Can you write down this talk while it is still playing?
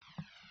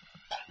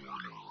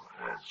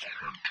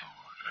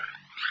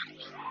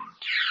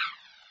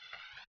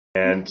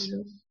And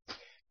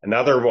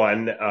another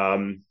one,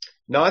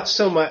 not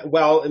so much,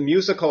 well,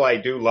 musical, I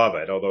do love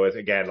it, although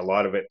again, a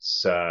lot of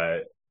it's,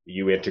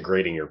 you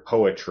integrating your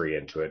poetry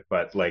into it.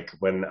 But like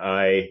when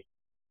I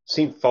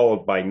seen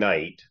Followed by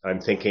Night,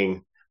 I'm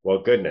thinking, well,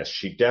 goodness,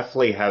 she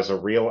definitely has a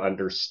real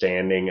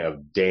understanding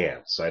of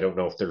dance. I don't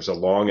know if there's a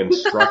long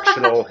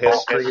instructional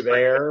history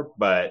there,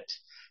 but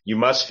you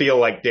must feel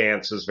like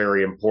dance is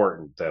very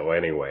important though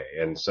anyway,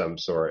 in some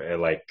sort of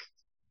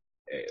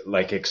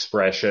like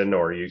expression,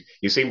 or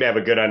you seem to have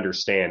a good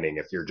understanding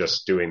if you're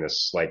just doing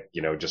this like,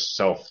 just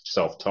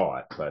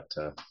self-taught, but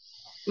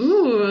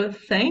Ooh,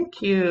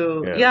 thank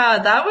you. yeah. Yeah,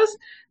 that was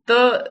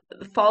the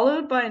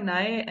Followed by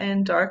Night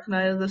and Dark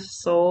Night of the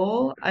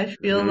Soul. I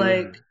feel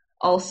like Hmm.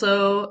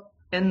 also,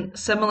 and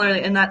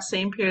similarly in that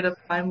same period of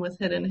time with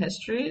Hidden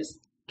Histories,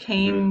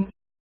 Hmm. came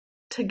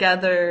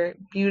together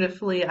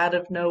beautifully out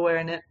of nowhere,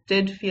 and it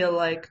did feel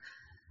like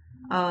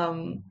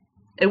um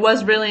it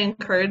was really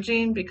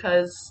encouraging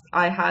because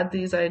I had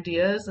these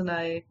ideas and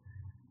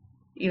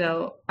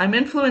I'm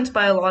influenced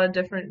by a lot of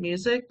different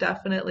music,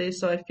 definitely.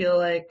 So I feel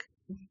like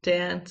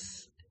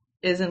dance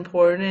is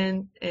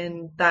important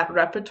in that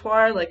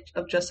repertoire, like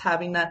of just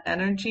having that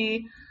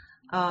energy,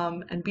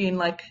 and being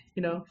like,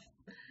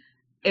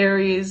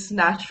 Aries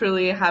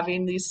naturally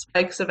having these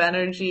spikes of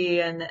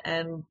energy and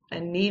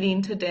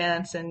needing to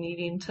dance and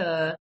needing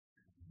to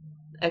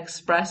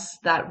express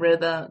that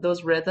rhythm,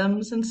 those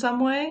rhythms in some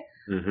way.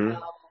 Hmm.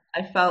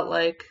 I felt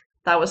like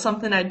that was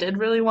something I did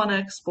really want to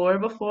explore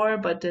before,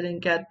 but didn't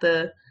get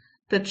the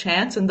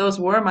chance. And those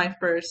were my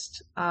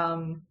first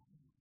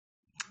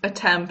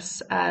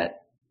attempts at,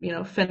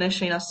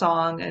 finishing a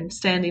song and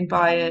standing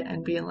by it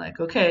and being like,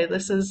 okay,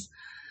 this is.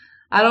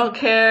 I don't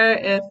care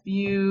if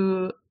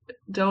you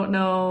don't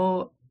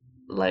know,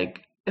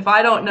 like, if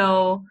I don't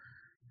know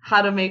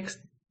how to make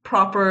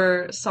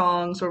proper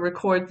songs or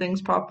record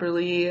things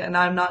properly, and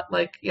I'm not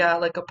like, yeah,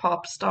 like a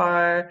pop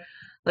star.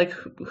 Like,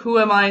 who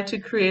am I to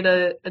create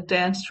a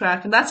dance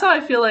track? And that's how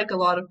I feel like a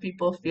lot of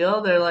people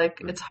feel. They're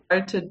like, it's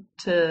hard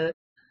to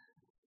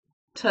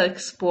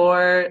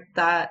explore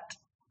that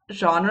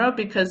genre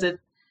because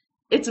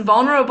it's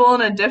vulnerable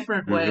in a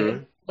different way.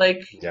 Hmm.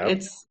 Like, Yep.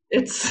 it's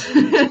It's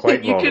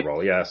quite you could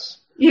vulnerable, yes.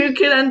 you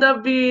could end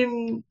up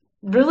being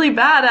really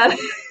bad at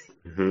it.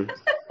 Hmm.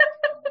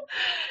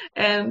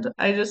 And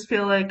I just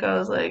feel like I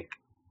was like,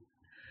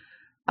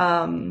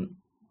 um,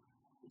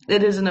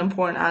 it is an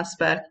important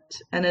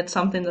aspect, and it's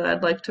something that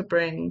I'd like to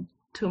bring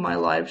to my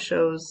live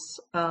shows.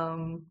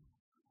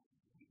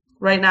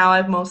 Right now,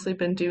 I've mostly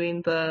been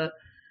doing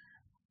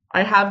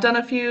I have done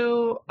a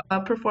few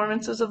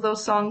performances of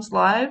those songs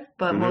live,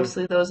 but Hmm.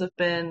 mostly those have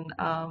been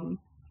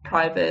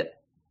private.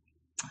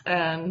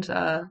 And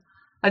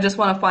I just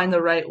want to find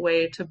the right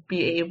way to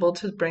be able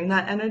to bring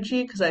that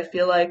energy because I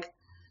feel like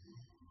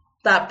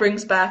that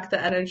brings back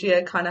the energy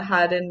I kind of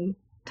had in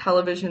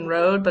Television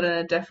Road, but in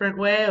a different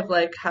way of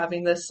like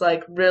having this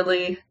like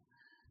really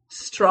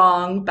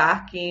strong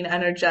backing,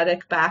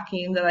 energetic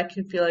backing that I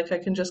can feel like I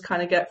can just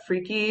kind of get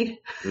freaky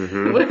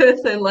Hmm.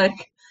 with and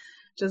like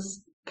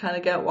just kind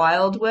of get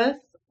wild with.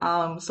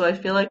 So I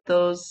feel like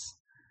those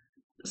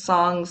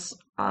songs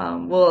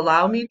will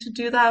allow me to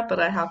do that, but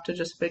I have to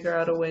just figure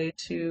out a way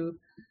to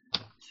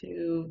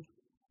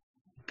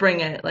bring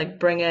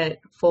it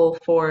full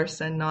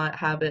force and not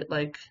have it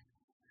like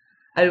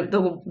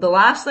the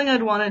last thing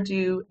I'd want to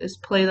do is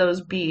play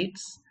those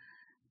beats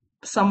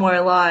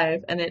somewhere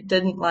live and it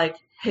didn't like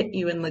hit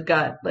you in the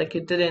gut, like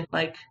it didn't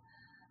like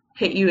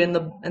hit you in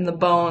the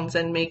bones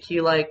and make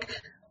you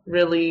like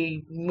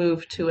really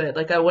move to it.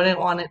 Like I wouldn't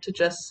want it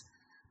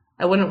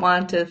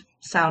to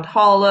sound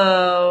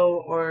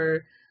hollow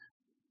or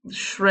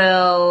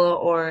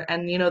shrill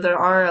and there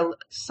are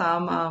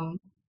some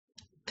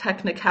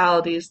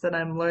technicalities that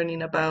I'm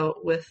learning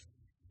about with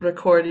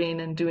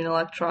recording and doing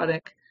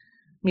electronic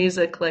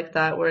music like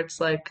that where it's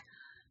like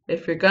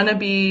if you're gonna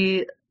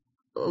be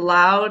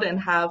loud and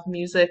have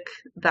music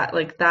that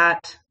like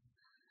that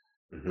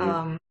Hmm.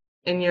 um,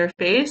 in your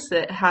face,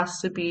 it has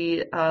to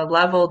be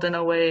leveled in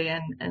a way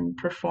and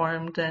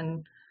performed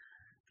and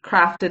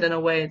crafted in a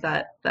way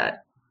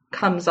that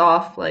comes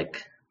off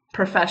like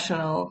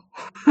professional.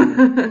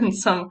 and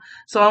some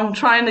so I'm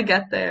trying to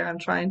get there. I'm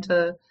trying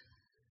to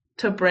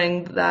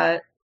bring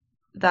that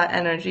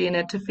energy and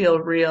it to feel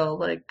real,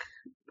 like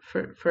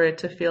for it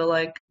to feel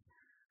like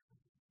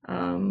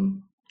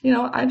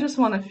I just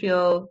want to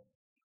feel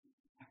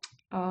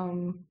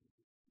um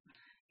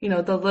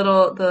the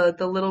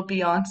little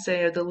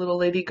Beyonce or the little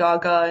Lady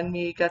Gaga in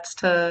me gets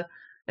to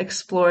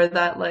explore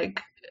that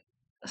like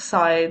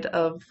side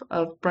of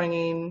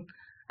bringing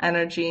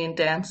energy and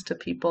dance to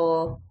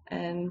people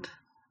and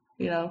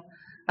you know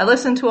I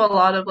listen to a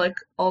lot of like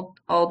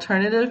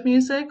alternative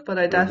music, but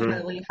I Hmm.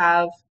 definitely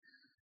have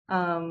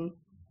um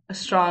a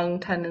strong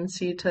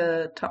tendency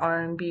to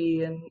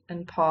R&B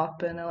and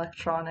pop and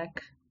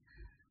electronic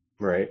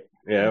Right.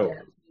 and Yeah.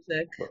 dance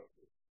music.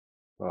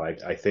 Well,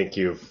 I think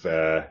you've,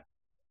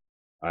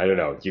 I don't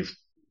know, you've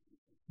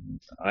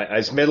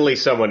as admittedly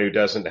someone who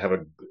doesn't have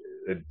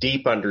a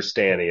deep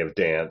understanding of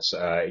dance,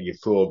 you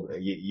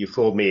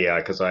fooled me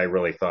because I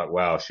really thought,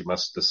 wow,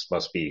 this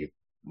must be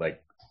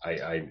like I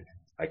I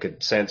I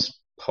could sense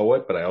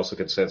poet, but I also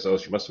could sense, oh,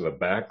 she must have a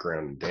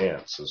background in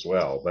dance as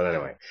well. But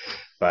anyway,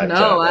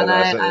 No, and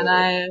that's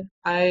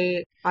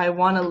I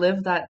want to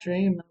live that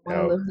dream. I want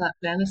to oh, live that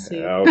fantasy.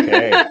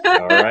 okay,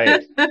 all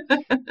right.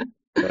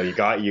 Well,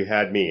 you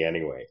had me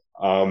anyway.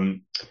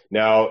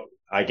 Now,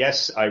 I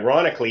guess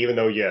ironically, even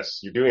though yes,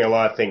 you're doing a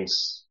lot of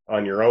things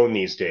on your own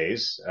these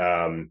days,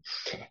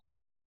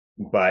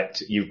 but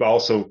you've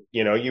also,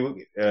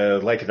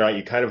 like it or not,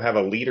 you kind of have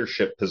a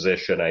leadership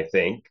position, I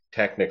think,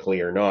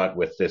 technically or not,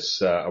 with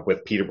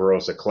with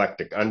Peterborough's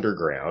Eclectic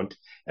Underground.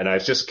 And I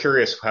was just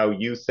curious how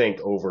you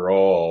think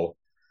overall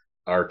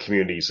our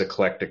community's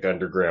eclectic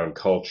underground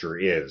culture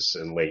is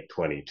in late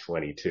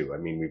 2022. I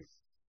mean,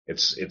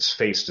 it's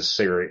faced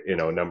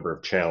a number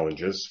of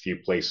challenges, a few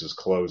places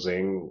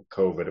closing,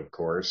 COVID, of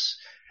course.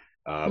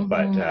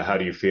 But hmm how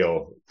do you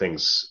feel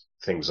things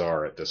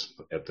are at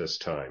this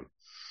time?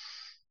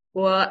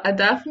 Well, I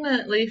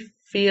definitely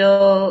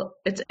feel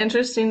it's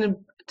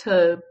interesting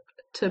to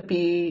to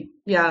be,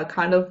 yeah,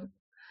 kind of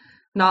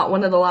not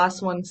one of the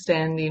last ones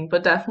standing,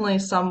 but definitely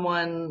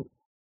someone,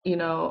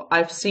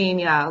 I've seen,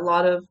 yeah, a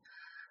lot of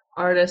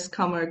artists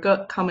come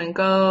and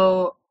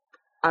go,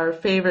 our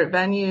favorite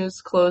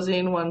venues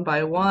closing one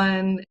by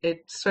one.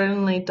 It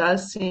certainly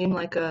does seem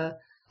like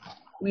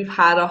we've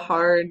had a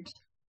hard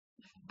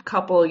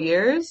couple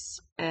years,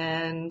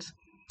 and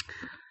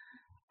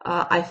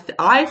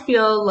I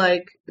feel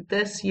like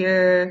this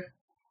year,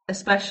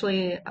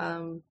 especially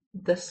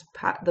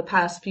the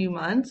past few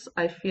months,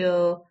 I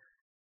feel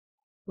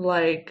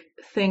like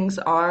things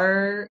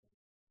are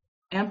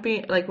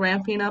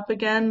ramping up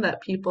again.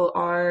 That people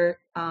are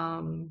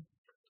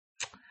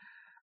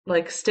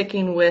like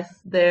sticking with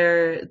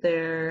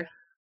their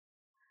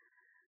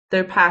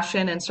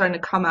passion and starting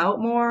to come out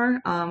more.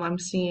 I'm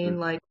seeing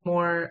like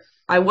more.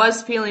 I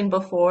was feeling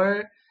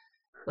before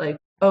like,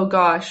 oh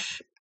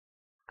gosh,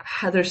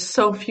 there's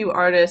so few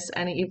artists,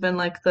 and even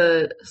like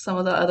the some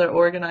of the other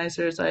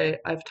organizers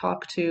I've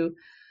talked to,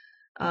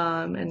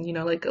 and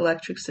like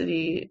Electric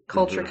City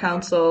Culture Mm-hmm.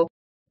 Council,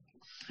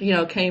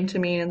 came to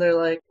me and they're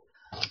like,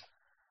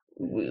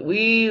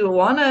 we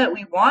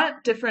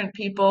want different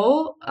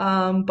people,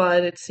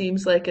 but it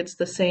seems like it's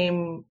the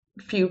same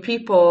few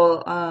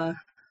people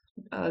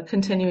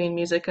continuing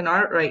music and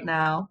art right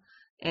now,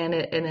 and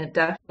it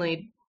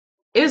definitely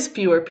is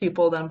fewer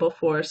people than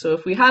before. So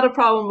if we had a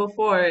problem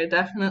before, it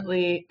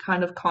definitely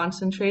kind of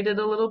concentrated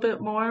a little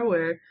bit more,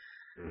 where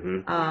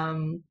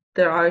Mm-hmm.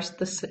 there are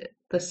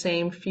the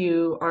same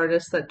few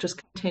artists that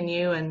just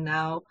continue, and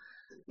now,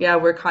 yeah,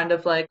 we're kind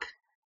of like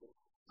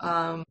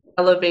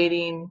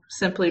elevating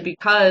simply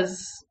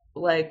because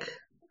like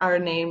our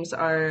names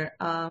are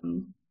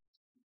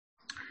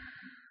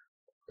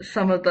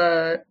some of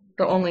the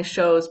only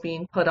shows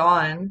being put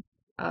on.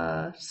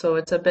 So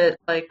it's a bit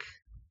like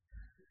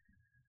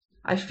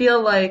I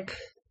feel like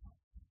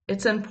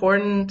it's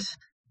important,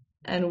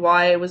 and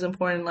why it was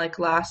important like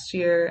last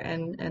year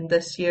and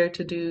this year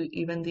to do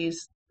even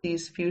these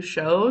few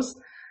shows,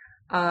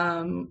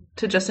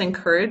 to just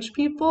encourage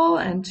people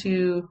and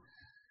to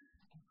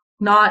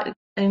not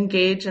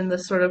engage in the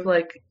sort of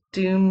like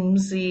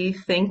doomsy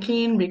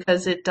thinking,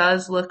 because it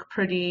does look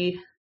pretty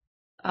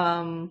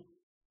um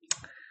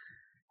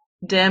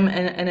dim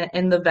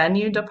in the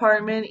venue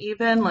department.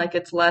 Even like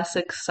it's less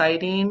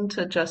exciting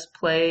to just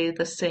play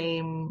the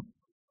same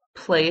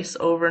place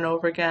over and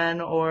over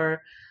again,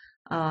 or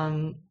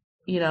um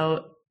you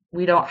know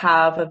we don't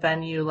have a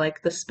venue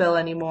like the Spill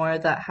anymore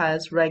that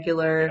has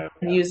regular Yeah.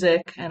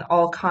 music and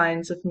all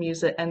kinds of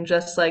music, and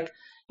just like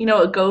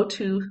a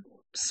go-to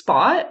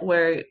spot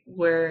where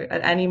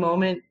at any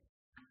moment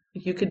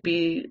you could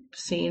be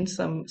seeing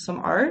some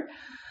art.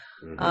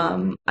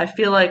 Mm-hmm. I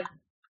feel like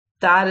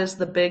that is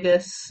the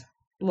biggest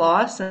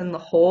loss and the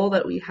hole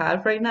that we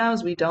have right now,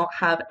 is we don't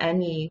have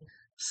any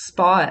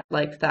spot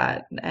like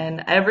that.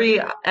 And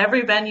every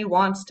venue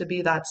wants to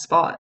be that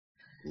spot.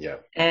 Yeah.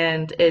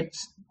 And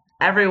it's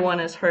everyone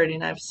is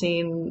hurting. I've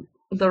seen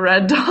the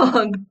Red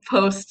Dog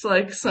post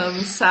like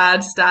some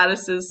sad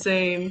statuses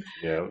saying,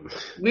 Yeah.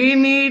 we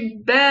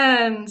need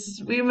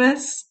bands. We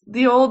miss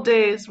the old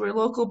days where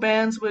local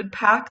bands would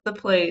pack the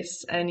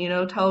place. And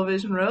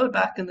Television Road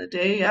back in the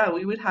day, yeah,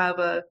 we would have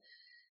a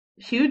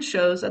huge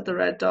shows at the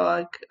Red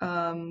Dog.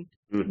 Mm.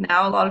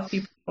 Now a lot of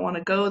people don't want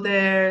to go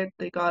there.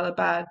 They got a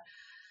bad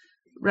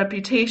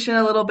reputation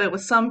a little bit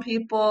with some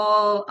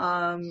people.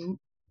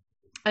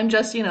 And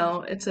just,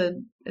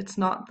 it's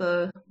not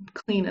the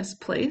cleanest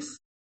place.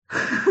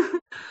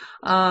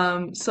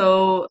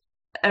 So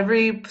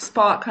every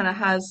spot kind of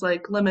has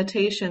like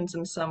limitations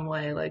in some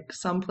way. Like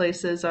some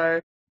places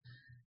are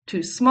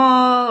too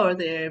small, or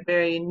they're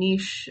very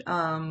niche,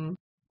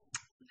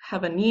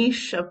 have a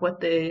niche of what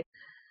they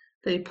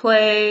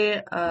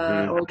play,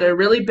 Mm-hmm. or they're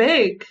really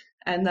big.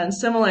 And then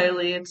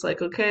similarly, it's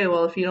like, okay,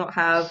 well, if you don't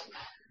have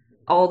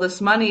all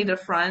this money to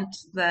front,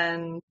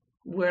 then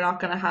we're not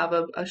going to have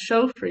a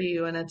show for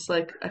you. And it's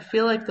like, I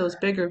feel like those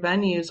bigger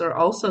venues are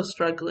also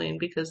struggling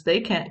because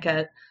they can't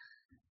get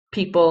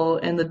people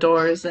in the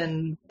doors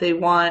and they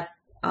want,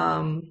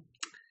 um,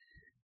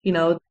 you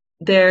know,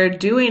 they're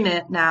doing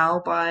it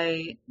now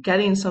by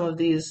getting some of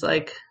these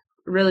like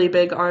really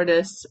big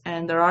artists.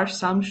 And there are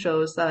some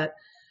shows that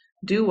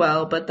do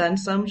well, but then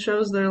some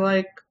shows they're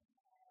like,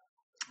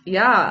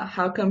 yeah,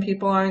 how come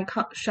people aren't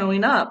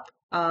showing up?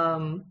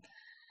 And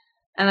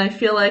I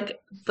feel like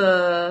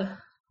the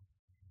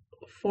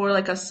for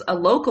like a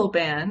local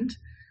band,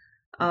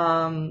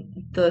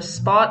 the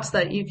spots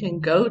that you can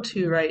go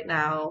to right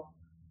now,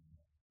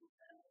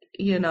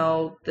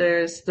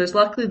 there's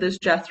luckily there's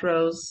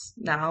Jethro's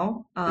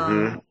now.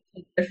 Hmm.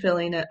 They're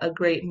filling a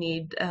great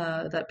need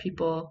that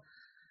people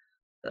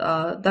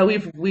that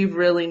we've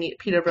really need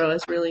Peterborough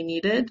has really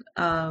needed.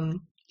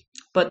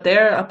 But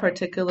they're a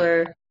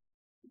particular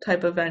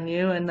type of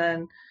venue, and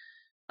then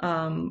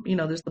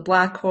there's the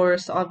Black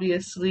Horse,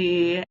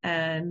 obviously,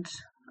 and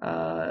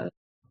uh,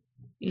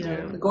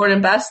 Yeah. the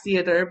Gordon Best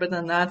Theater, but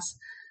then that's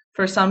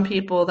for some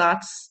people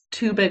that's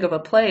too big of a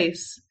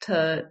place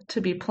to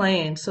be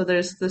playing. So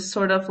there's this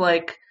sort of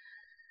like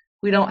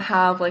we don't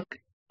have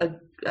like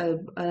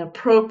an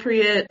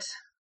appropriate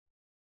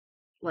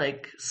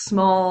like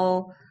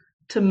small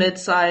to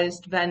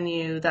mid-sized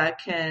venue that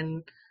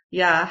can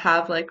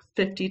have like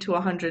 50 to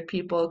 100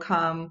 people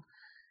come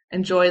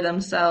enjoy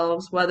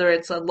themselves, whether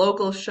it's a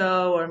local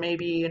show or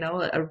maybe,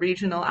 a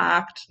regional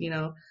act.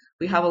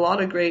 We have a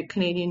lot of great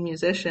Canadian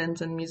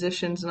musicians and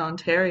musicians in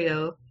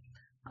Ontario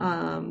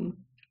um,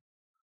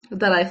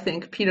 that I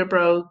think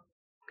Peterborough,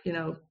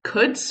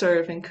 could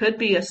serve and could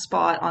be a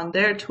spot on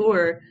their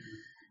tour.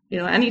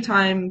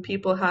 Anytime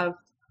people have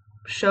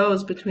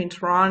shows between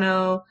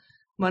Toronto,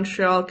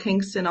 Montreal,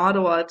 Kingston,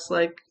 Ottawa, it's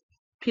like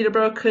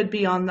Peterborough could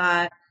be on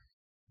that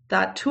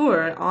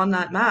tour on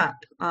that map.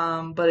 But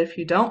um, if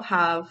you don't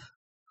have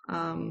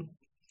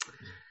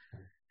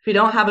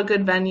a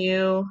good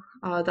venue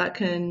that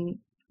can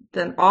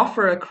then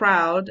offer a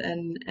crowd,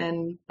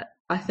 and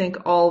I think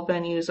all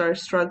venues are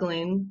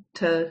struggling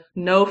to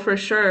know for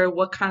sure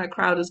what kind of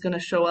crowd is going to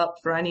show up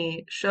for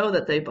any show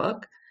that they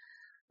book.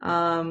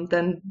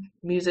 Then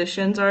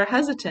musicians are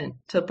hesitant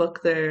to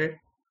book their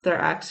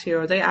acts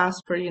here, or they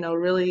ask for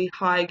really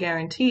high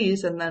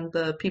guarantees, and then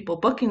the people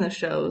booking the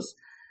shows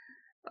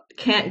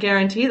can't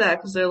guarantee that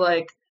because they're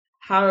like,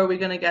 how are we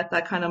going to get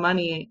that kind of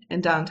money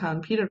in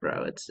downtown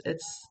Peterborough?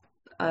 It's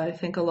I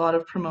think a lot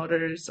of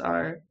promoters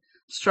are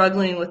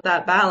struggling with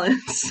that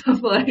balance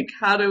of like,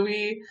 how do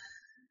we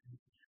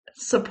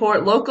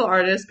support local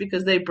artists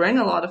because they bring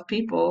a lot of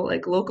people.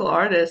 Like local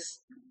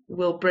artists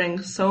will bring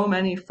so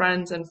many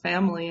friends and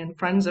family and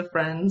friends of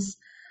friends.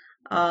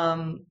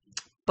 Um,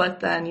 but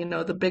then,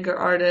 the bigger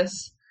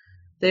artists,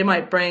 they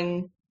might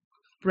bring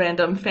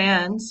random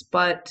fans,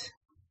 but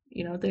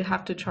they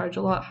have to charge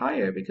a lot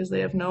higher because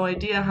they have no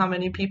idea how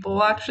many people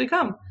will actually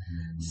come.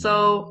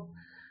 So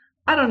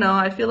I don't know.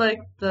 I feel like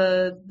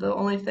the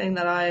only thing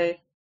that I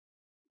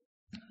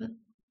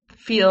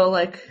feel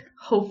like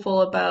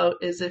hopeful about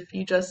is if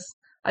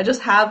I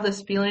just have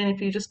this feeling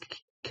if you just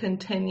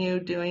continue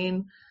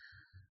doing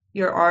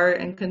your art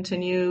and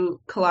continue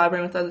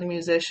collaborating with other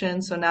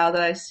musicians. So now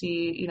that I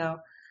see,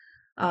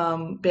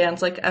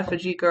 bands like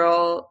Effigy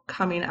Girl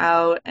coming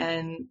out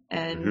and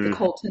the Hmm.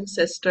 Colton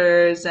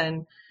Sisters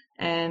and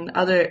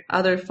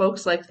other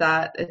folks like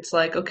that, it's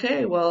like,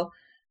 okay, well,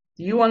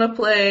 you want to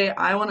play,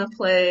 I want to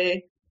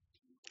play,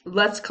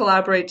 let's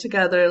collaborate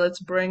together. Let's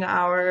bring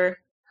our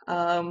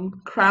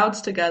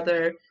crowds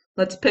together.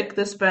 Let's pick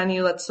this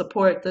venue. Let's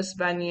support this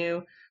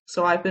venue.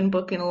 So I've been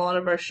booking a lot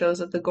of our shows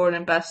at the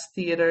Gordon Best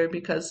Theater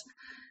because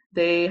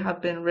they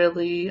have been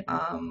really,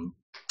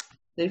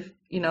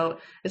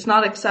 it's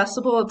not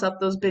accessible. It's up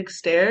those big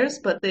stairs,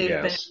 but they've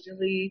been Yes.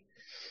 really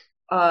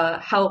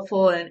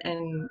helpful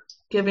and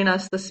giving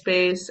us the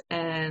space.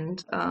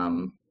 And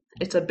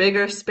it's a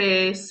bigger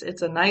space.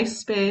 It's a nice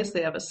space.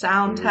 They have a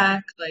sound Hmm.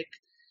 tech. Like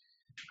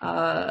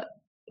uh,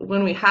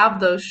 when we have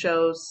those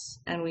shows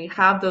and we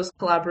have those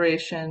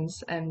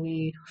collaborations and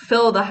we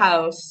fill the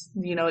house,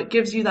 it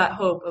gives you that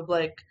hope of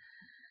like,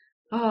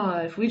 oh,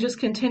 if we just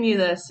continue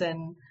this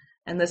and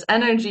this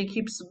energy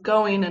keeps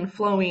going and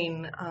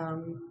flowing,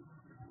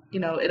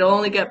 it'll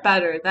only get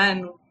better.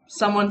 Then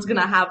someone's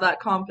gonna have that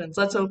confidence.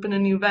 Let's open a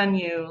new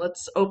venue.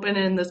 Let's open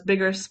in this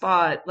bigger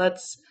spot.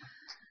 Let's,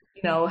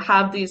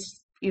 have these,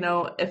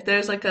 if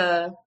there's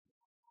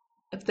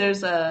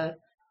a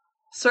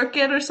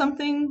circuit or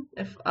something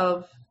if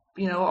of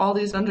all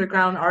these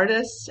underground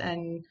artists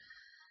and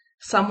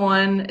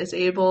someone is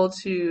able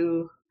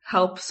to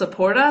help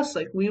support us,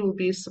 like we will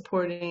be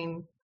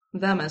supporting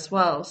them as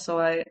well. So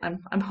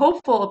I'm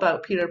hopeful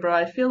about Peterborough.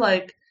 I feel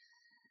like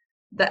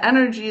the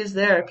energy is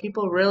there.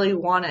 People really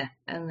want it,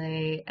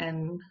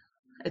 and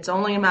it's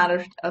only a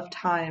matter of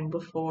time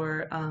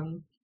before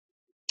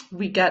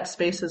we get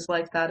spaces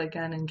like that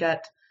again and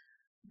get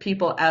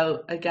people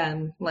out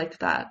again like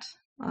that,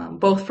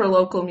 both for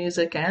local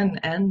music and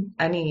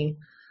any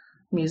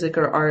music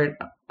or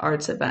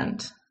arts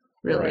event,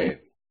 really. Right.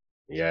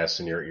 Yes,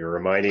 and you're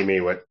reminding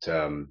me what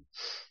a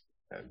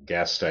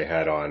guest I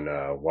had on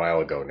a while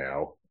ago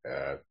now,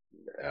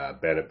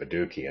 Bennett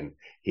Baduki, and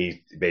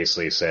he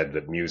basically said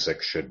that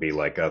music should be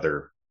like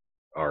other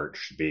art,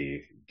 should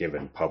be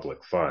given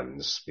public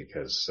funds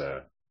because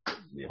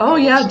Oh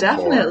public yeah, support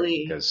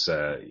definitely. because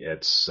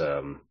it's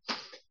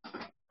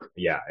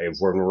yeah, if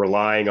we're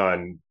relying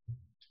on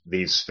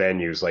these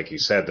venues, like you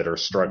said, that are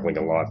struggling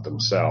a lot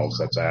themselves,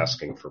 that's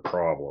asking for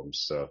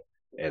problems. So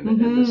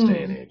in this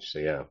day and Hmm. age, so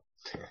yeah.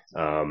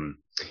 Um,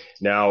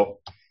 Now,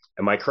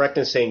 am I correct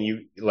in saying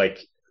you like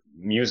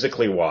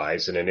musically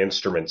wise, in an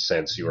instrument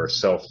sense, you are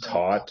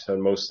self-taught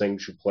on most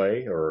things you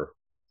play, or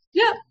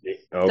Yeah,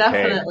 okay?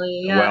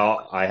 definitely. Yeah.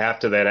 Well, I have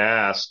to then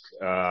ask.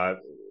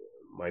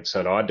 Might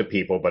sound odd to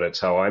people, but it's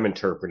how I'm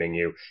interpreting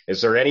you.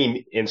 Is there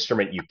any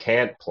instrument you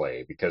can't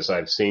play? Because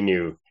I've seen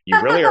you.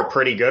 You really are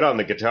pretty good on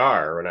the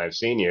guitar, and I've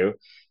seen you.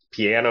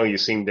 Piano, you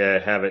seem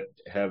to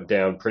have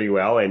down pretty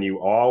well, and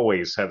you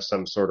always have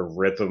some sort of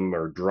rhythm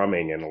or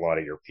drumming in a lot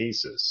of your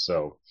pieces.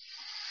 So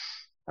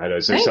I know.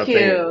 Is there Thank something?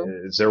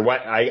 you. Is there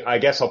what? I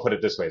guess I'll put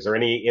it this way. Is there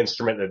any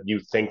instrument that you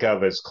think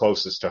of as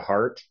closest to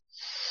heart?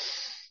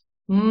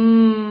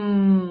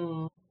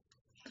 Hmm.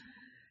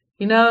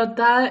 You know,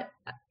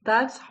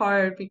 that's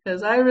hard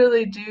because I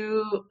really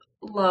do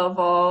love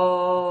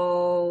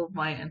all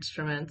my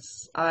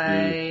instruments.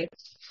 Mm,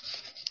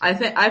 I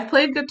think I've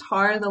played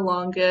guitar the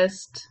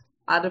longest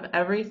out of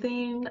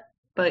everything,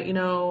 but you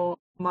know,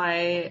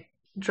 my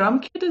drum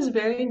kit is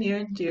very near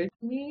and dear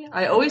to me.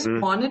 I always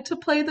mm, wanted to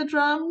play the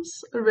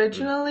drums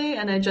mm. originally,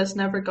 and I just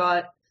never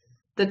got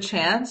the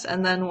chance.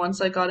 And then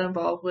once I got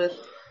involved with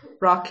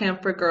Rock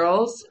Camp for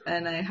Girls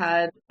and I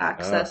had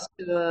Ah, access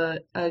to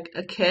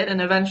a kit,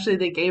 and eventually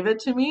they gave it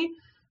to me,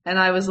 and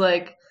I was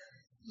like,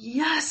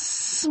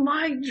 yes,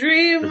 my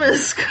dream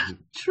is come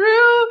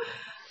true.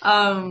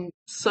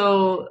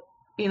 So,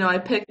 you know, I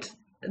picked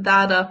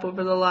that up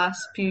over the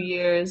last few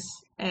years,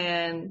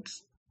 and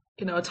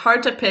you know, it's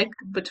hard to pick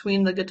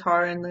between the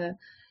guitar and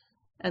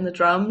the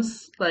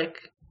drums,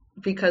 like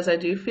because I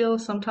do feel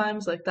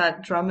sometimes like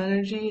that drum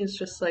energy is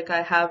just like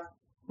I have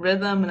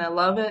rhythm and I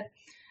love it.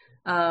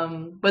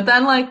 But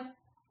then like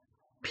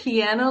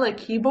piano, like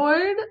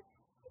keyboard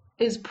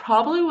is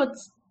probably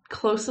what's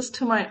closest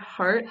to my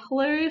heart,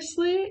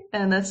 hilariously,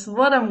 and that's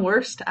what I'm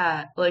worst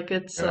at. Like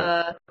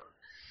yeah.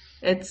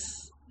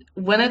 it's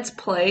when it's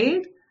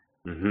played,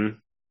 Mm-hmm.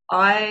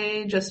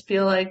 I just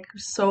feel like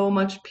so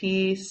much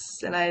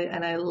peace, and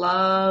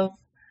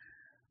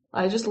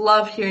I just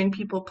love hearing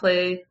people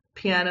play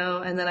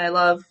piano, and then I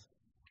love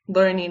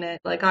learning it.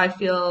 Like I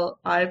feel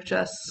I've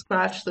just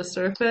scratched the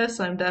surface.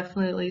 I'm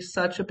definitely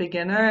such a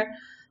beginner,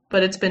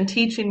 but it's been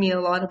teaching me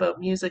a lot about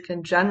music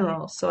in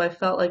general. So I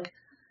felt like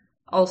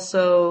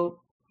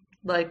also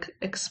like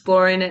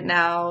exploring it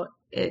now,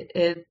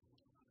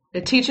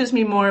 it teaches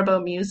me more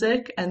about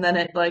music, and then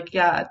it like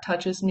yeah, it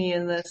touches me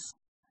in this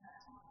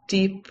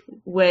deep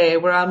way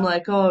where I'm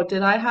like, "Oh,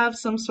 did I have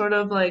some sort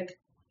of like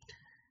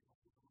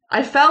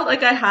I felt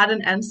like I had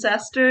an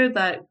ancestor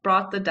that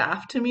brought the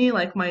daf to me,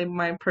 like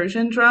my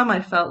Persian drum.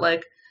 I felt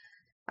like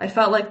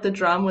the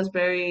drum was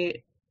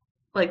very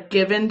like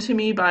given to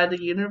me by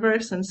the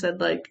universe and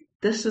said like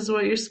this is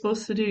what you're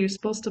supposed to do. You're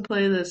supposed to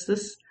play this.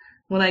 This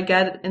when I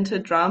get into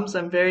drums,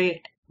 I'm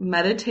very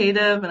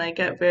meditative and I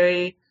get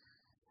very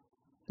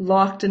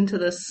locked into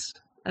this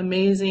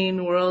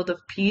amazing world of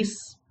peace.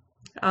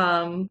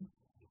 Um,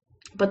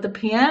 but the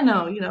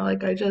piano, you know,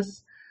 like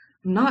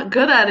I'm not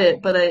good at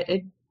it, but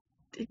it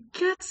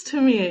gets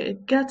to me.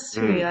 It gets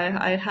to me.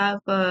 Mm. I have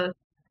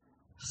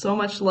so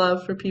much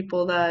love for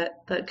people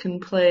that can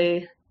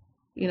play,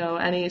 you know,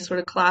 any sort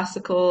of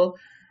classical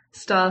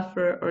stuff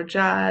or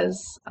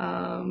jazz.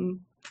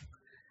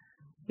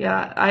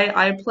 Yeah,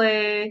 I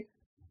play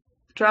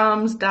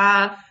drums,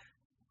 daf,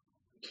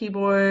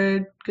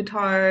 keyboard,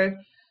 guitar.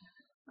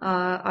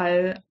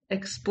 I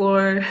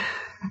explore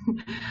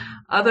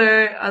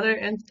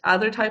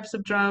other types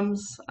of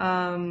drums.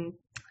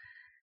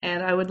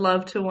 And I would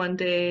love to one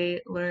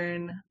day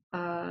learn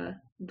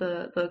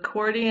the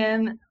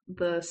accordion,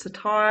 the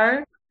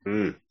sitar,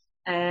 Mm.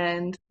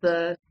 and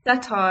the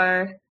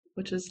setar,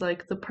 which is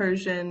like the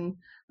Persian.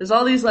 There's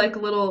all these like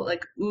little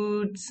like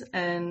ouds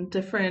and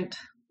different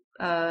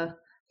uh,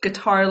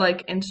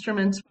 guitar-like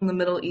instruments from the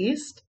Middle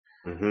East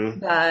Mm-hmm.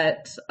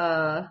 that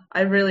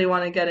I really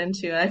want to get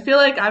into. And I feel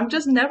like I'm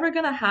just never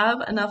gonna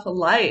have enough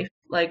life.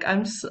 Like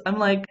I'm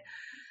like,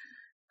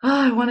 oh,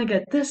 I want to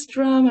get this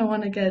drum, I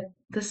want to get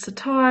this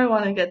sitar, I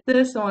want to get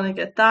this, I want to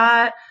get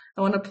that,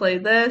 I want to play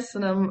this,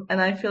 and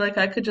I feel like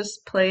I could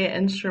just play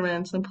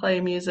instruments and play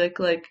music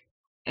like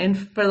and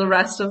for the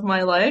rest of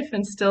my life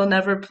and still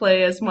never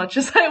play as much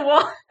as I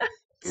want.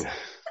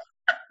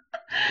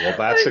 Well,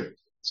 Like,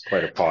 it's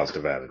quite a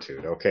positive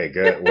attitude. Okay,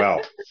 good.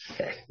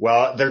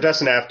 Well, there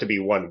doesn't have to be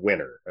one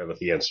winner with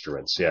the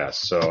instruments. Yes,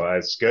 so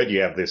it's good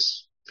you have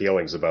these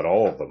feelings about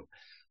all of them.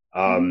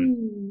 Um,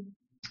 ooh,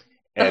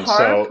 the and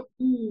harp, so,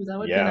 ooh, that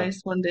would be yeah,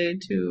 nice one day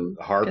to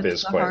harp get to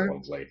is the quite harp.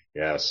 lovely.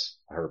 Yes,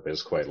 harp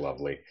is quite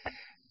lovely.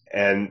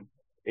 And,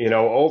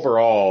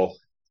 overall,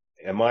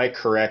 am I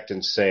correct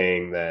in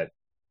saying that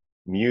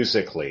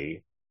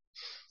musically,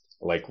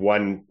 like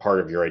one part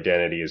of your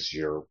identity is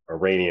your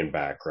Iranian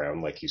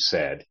background, like you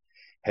said,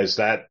 has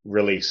that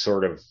really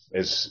sort of,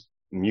 as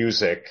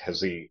music,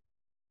 has he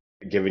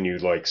given you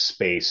like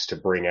space to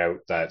bring out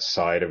that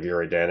side of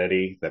your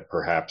identity that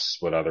perhaps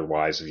would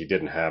otherwise, if you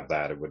didn't have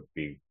that, it would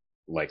be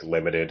like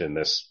limited in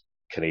this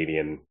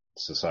Canadian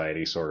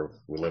society sort of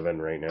we live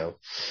in right now?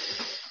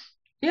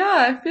 Yeah,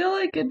 I feel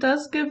like it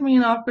does give me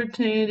an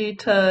opportunity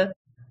to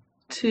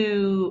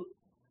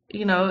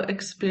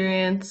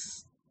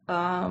experience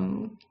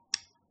um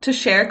to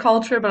share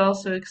culture, but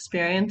also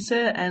experience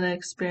it and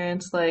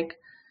experience like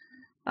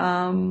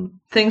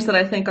things that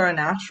I think are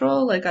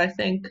natural. Like I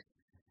think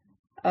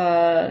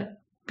uh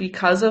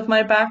because of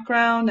my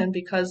background and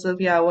because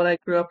of what I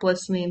grew up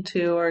listening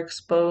to or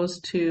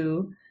exposed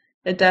to,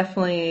 it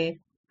definitely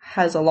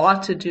has a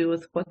lot to do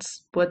with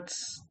what's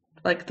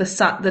like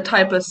the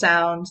type of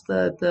sounds,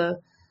 the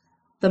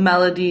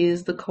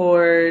melodies, the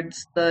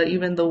chords, the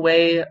even the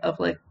way of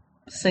like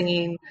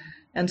singing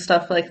and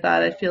stuff like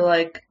that. I feel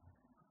like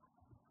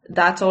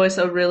that's always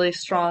a really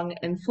strong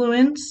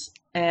influence.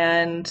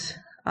 And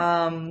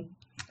um,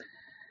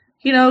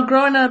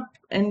 growing up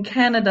in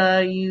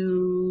Canada,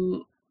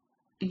 you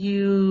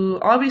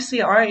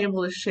obviously are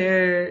able to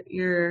share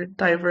your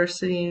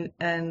diversity,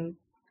 and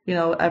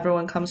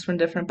everyone comes from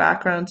different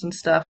backgrounds and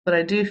stuff. But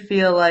I do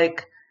feel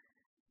like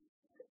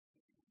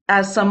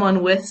as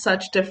someone with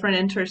such different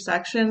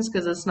intersections,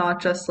 because it's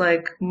not just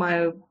like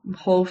my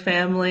whole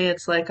family,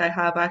 it's like I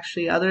have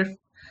actually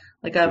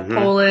like I have Mm-hmm.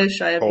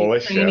 Polish, I have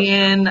Polish, yes.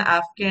 Ukrainian, Mm-hmm.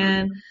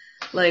 Afghan,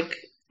 like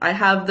I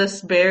have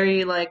this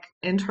very like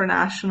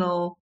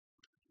international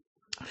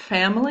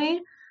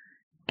family,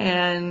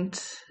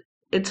 and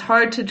it's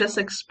hard to just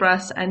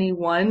express any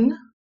one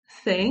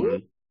thing.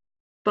 Mm-hmm.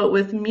 But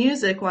with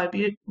music, why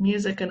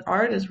music and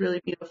art is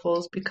really beautiful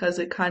is because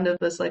it kind of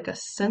is like a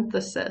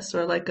synthesis,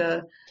 or like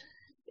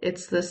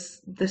it's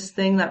this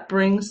thing that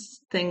brings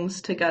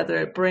things together.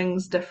 It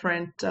brings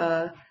different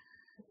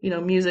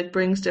music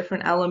brings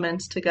different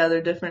elements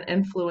together, different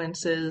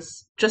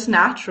influences just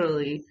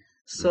naturally.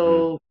 Mm-hmm.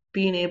 So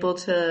being able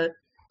to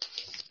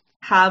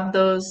have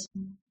those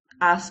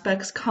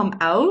aspects come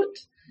out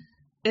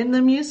in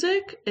the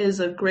music is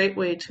a great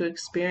way to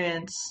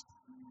experience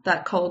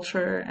that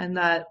culture and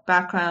that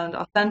background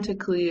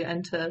authentically,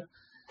 and to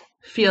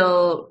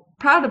feel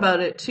proud about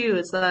it too.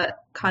 Is that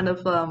kind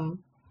of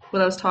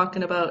what I was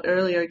talking about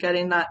earlier,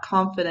 getting that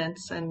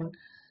confidence. And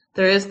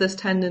there is this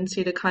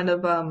tendency to kind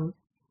of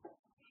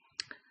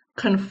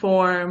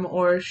conform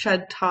or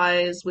shed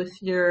ties with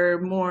your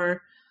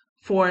more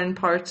foreign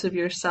parts of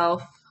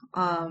yourself.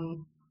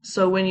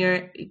 So when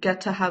you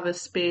get to have a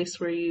space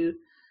where you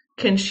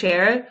can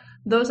share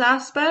those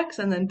aspects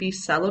and then be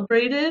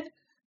celebrated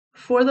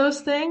for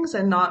those things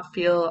and not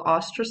feel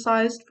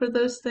ostracized for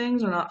those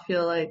things, or not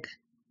feel like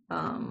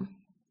um,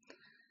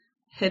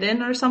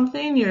 hidden or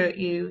something,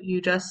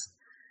 you just,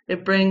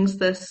 it brings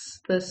this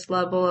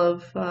level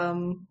of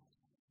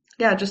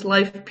just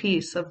life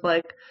peace of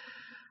like,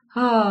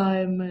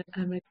 I'm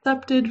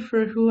accepted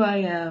for who I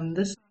am.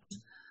 This is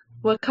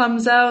what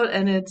comes out,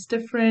 and it's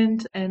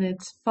different and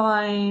it's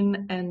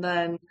fine. And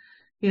then,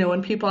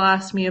 when people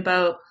ask me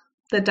about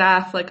the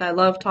DAF, like I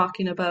love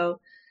talking about,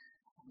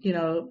 you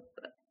know,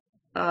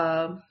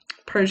 uh,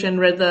 Persian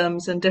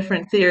rhythms and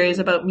different theories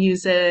about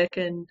music,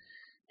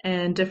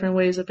 and different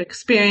ways of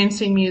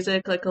experiencing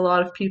music. Like a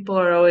lot of people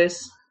are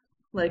always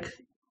like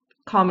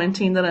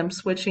commenting that I'm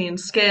switching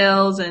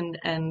scales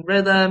and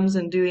rhythms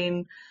and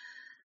doing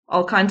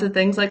all kinds of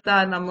things like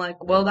that. And I'm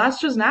like, well, that's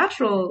just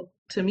natural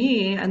to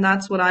me, and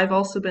that's what I've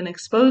also been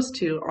exposed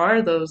to,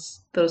 are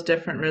those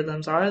different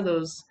rhythms, are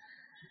those,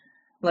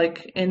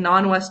 like in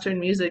non-Western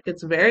music,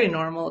 it's very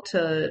normal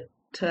to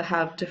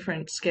have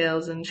different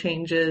scales and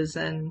changes.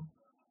 And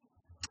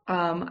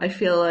I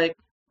feel like,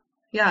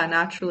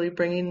 naturally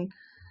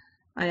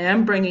I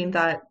am bringing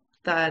that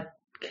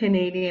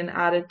Canadian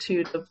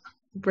attitude of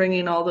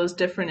bringing all those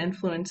different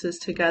influences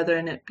together,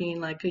 and it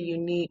being like a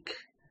unique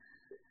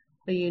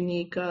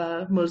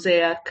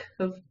mosaic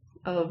of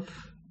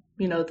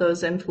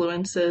those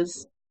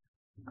influences.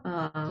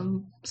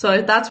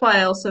 So that's why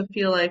I also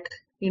feel like,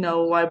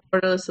 why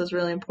borderless is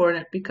really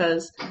important,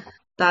 because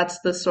that's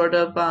the sort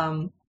of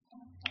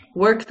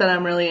work that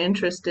I'm really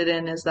interested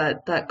in, is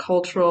that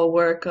cultural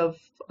work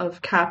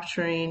of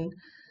capturing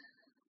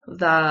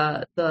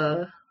the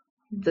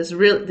these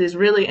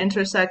really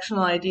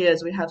intersectional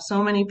ideas. We have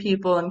so many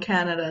people in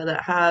Canada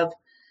that have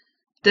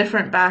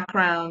different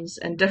backgrounds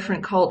and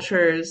different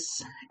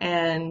cultures,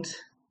 and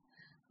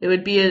it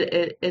would be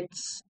it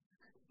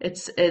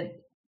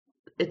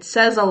it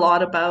says a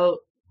lot about,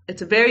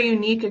 it's a very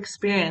unique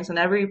experience, and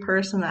every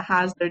person that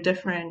has their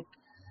different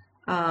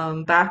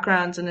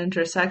backgrounds and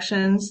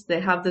intersections, they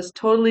have this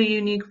totally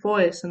unique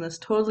voice and this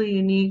totally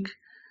unique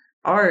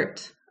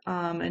art,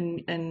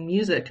 and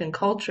music and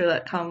culture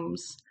that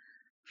comes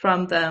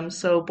from them.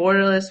 So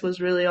Borderless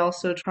was really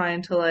also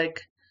trying to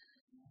like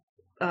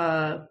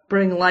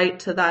bring light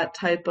to that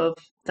type of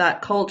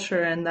that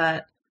culture, and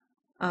that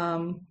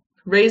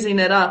raising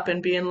it up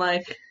and being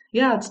like,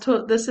 yeah,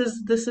 this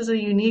is a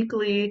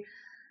uniquely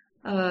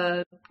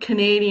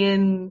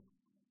Canadian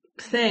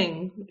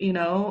thing, you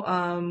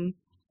know.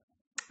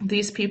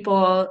 These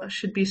people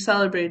should be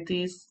celebrated.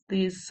 These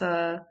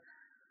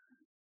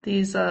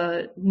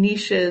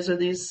niches or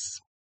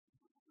these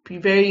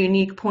very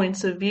unique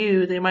points of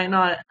view. They might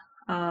not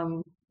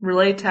um,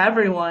 relate to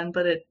everyone,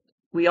 but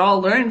we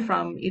all learn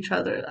from each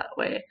other that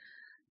way.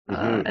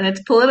 Hmm. And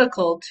it's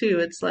political too.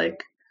 It's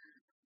like,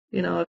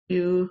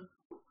 if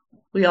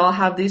we all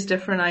have these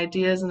different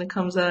ideas and it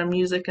comes out of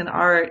music and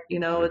art,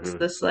 it's Hmm.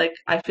 this like,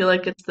 I feel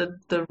like it's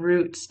the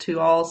roots to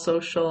all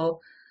social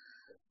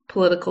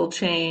political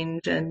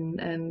change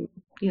and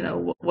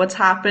what's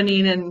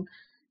happening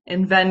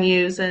in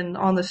venues and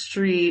on the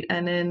street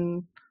and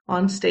in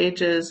on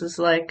stages is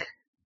like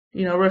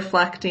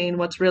reflecting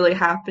what's really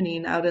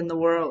happening out in the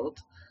world.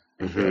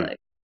 I feel Hmm. like.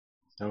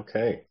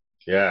 Okay.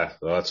 Yeah,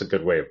 well, that's a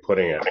good way of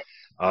putting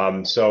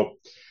it. So,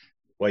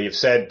 well, you've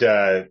said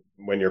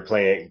when you're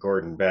playing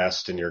Gordon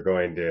Best and you're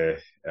going to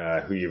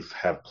who you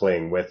have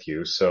playing with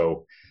you.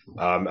 So,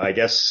 um, I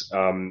guess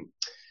um,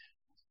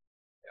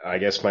 I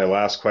guess my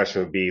last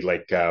question would be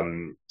like,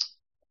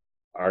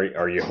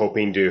 are you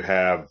hoping to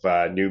have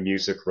new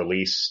music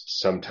released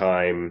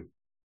sometime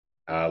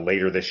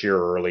later this year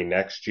or early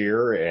next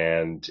year?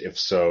 And if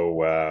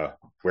so,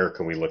 where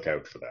can we look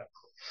out for that?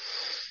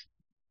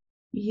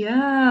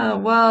 Yeah,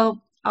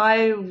 well,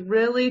 I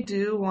really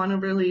do want to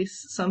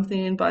release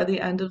something by the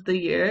end of the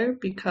year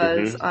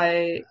because Hmm.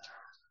 I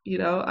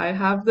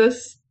have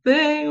this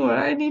thing where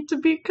I need to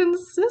be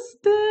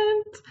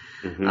consistent.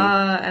 Hmm.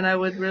 And I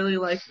would really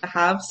like to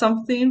have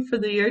something for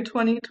the year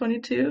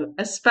 2022,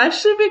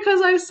 especially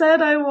because I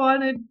said I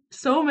wanted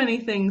so many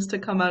things to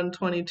come out in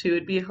 22.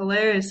 It'd be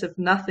hilarious if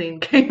nothing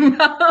came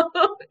out.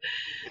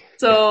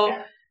 So,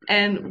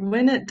 and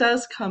when it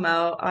does come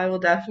out, I will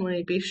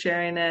definitely be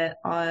sharing it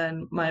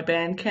on my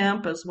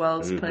Bandcamp as well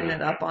as putting Hmm.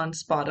 it up on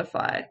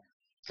Spotify.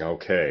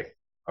 Okay.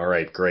 All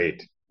right.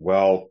 Great.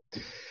 Well,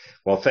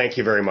 thank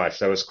you very much.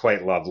 That was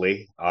quite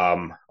lovely.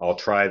 I'll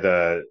try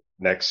the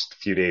next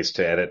few days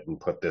to edit and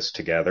put this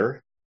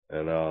together,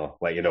 and I'll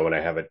let you know when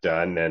I have it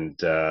done. And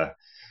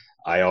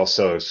I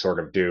also sort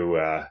of do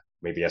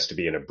maybe it has to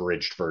be an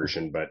abridged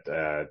version, but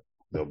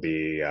there'll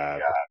be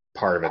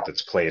part of it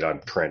that's played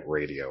on Trent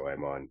Radio.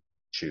 I'm on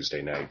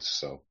Tuesday nights,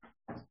 so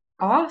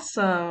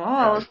Awesome.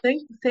 yeah. Oh,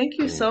 thank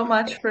you so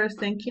much for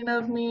thinking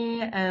of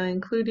me and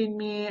including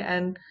me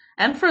and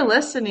for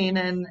listening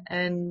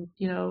and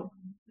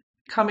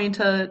coming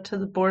to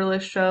the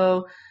Borderless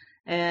show,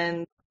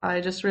 and I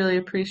just really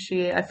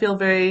appreciate. I feel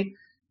very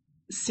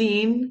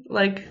seen.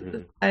 Like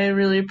Mhm. I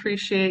really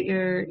appreciate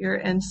your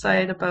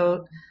insight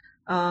about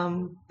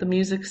the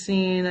music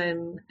scene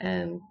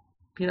and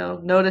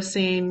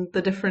noticing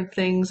the different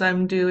things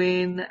I'm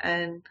doing,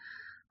 and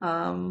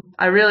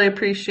I really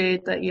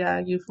appreciate that.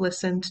 Yeah, you've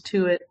listened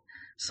to it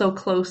so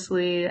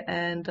closely,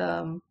 and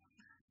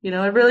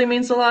it really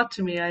means a lot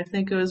to me. I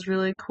think it was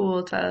really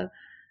cool to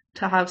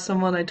have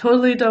someone I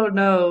totally don't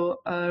know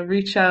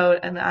reach out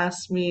and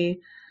ask me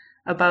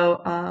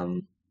about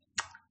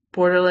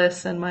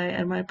Borderless and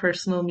my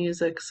personal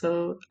music.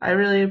 So I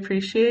really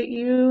appreciate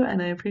you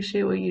and I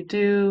appreciate what you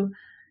do.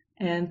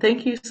 And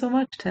thank you so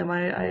much, Tim.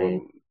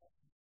 Well,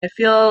 I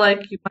feel like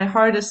my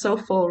heart is so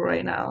full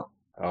right now.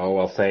 oh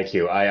well, thank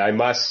you. I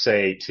must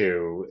say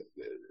too.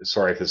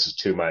 Sorry if this is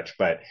too much,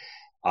 but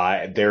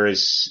I've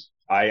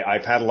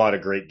had a lot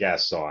of great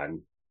guests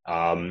on.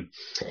 Um,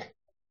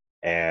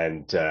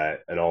 and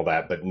all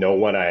that. But no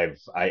one I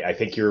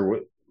think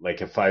you're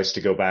like if I was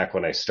to go back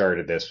when I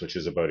started this, which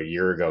is about a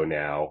year ago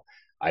now,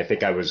 I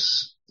think I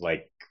was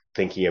like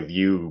thinking of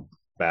you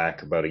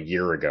back about a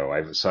year ago.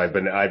 I've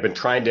been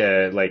trying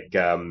to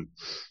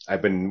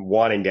I've been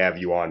wanting to have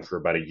you on for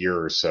about a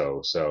year or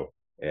so. So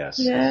yes,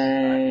 I'm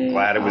Yay.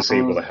 glad it was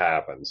able to Oh,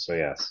 happen. So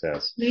yes.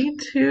 me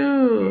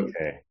too.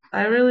 Okay.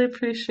 I really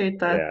appreciate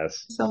that. Thank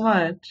Yes. you so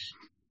much.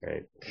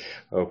 Right.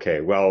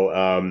 Okay.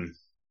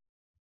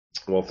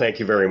 Well, thank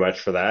you very much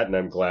for that, and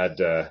I'm glad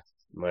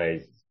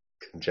my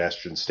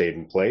congestion stayed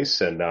in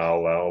place, and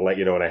I'll let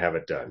you know when I have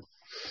it done.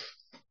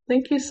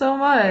 Thank you so All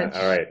much.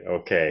 right.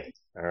 Okay.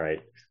 All right.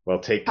 Well,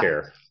 take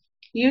care.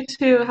 You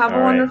too. Have All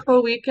a right.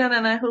 wonderful weekend,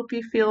 and I hope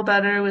you feel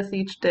better with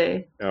each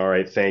day. All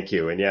right. Thank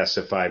you. And yes,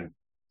 if I'm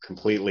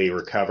completely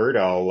recovered,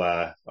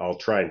 I'll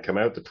try and come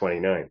out the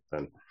 29th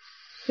then.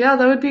 Yeah,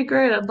 that would be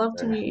great. I'd love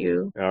to meet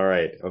you. All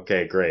right.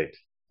 Okay. Great.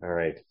 All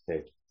right.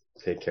 Okay.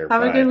 Take care.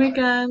 Have a good Bye.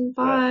 weekend.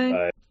 Yeah. Bye.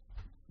 Bye.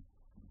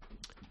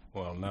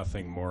 Well,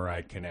 nothing more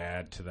I can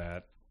add to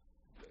that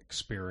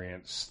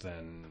experience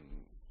than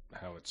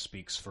how it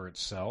speaks for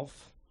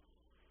itself.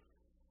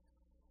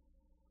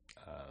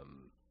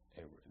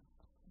 It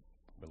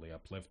really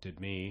uplifted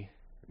me.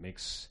 It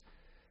makes,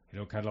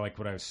 kind of like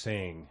what I was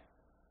saying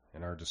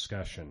in our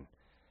discussion.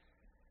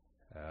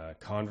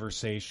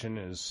 Conversation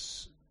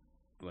is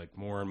like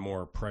more and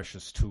more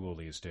precious tool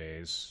these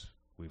days.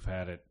 We've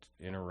had it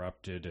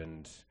interrupted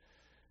and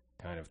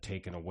kind of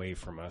taken away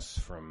from us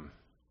from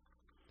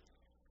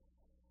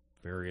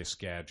various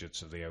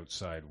gadgets of the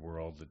outside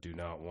world that do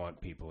not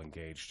want people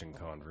engaged in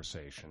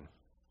conversation,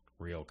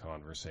 real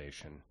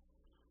conversation,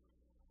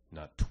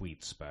 not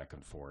tweets back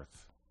and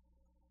forth.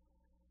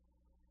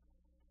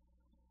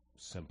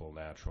 Simple,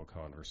 natural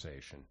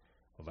conversation.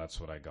 Well, that's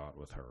what I got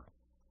with her.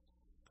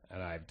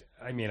 And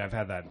I've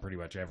had that in pretty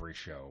much every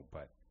show,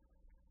 but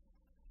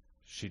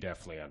she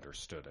definitely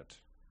understood it.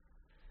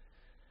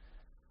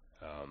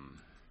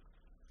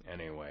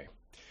 Anyway,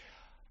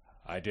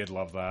 I did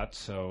love that.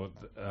 So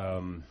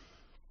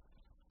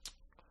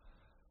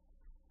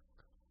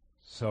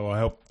I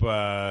hope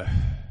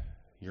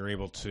you're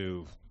able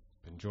to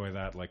enjoy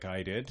that like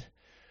I did.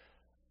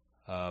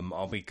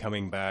 I'll be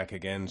coming back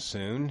again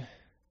soon.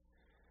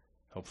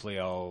 Hopefully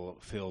I'll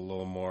feel a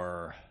little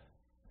more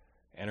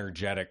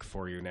energetic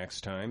for you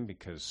next time,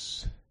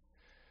 because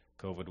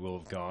COVID will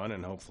have gone,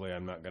 and hopefully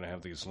I'm not going to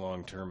have these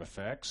long-term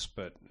effects,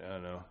 but I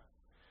don't know.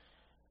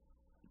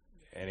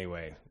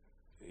 Anyway,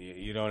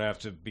 you don't have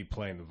to be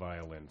playing the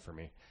violin for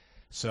me.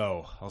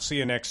 So I'll see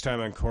you next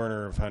time on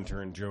Corner of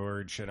Hunter and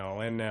George, and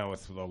I'll end now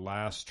with the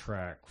last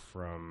track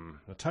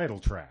from the title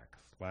track,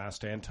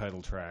 last and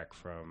title track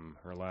from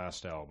her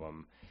last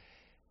album.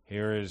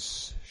 Here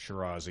is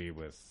Shahrazi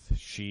with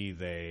She,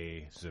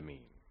 They,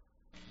 Zameen.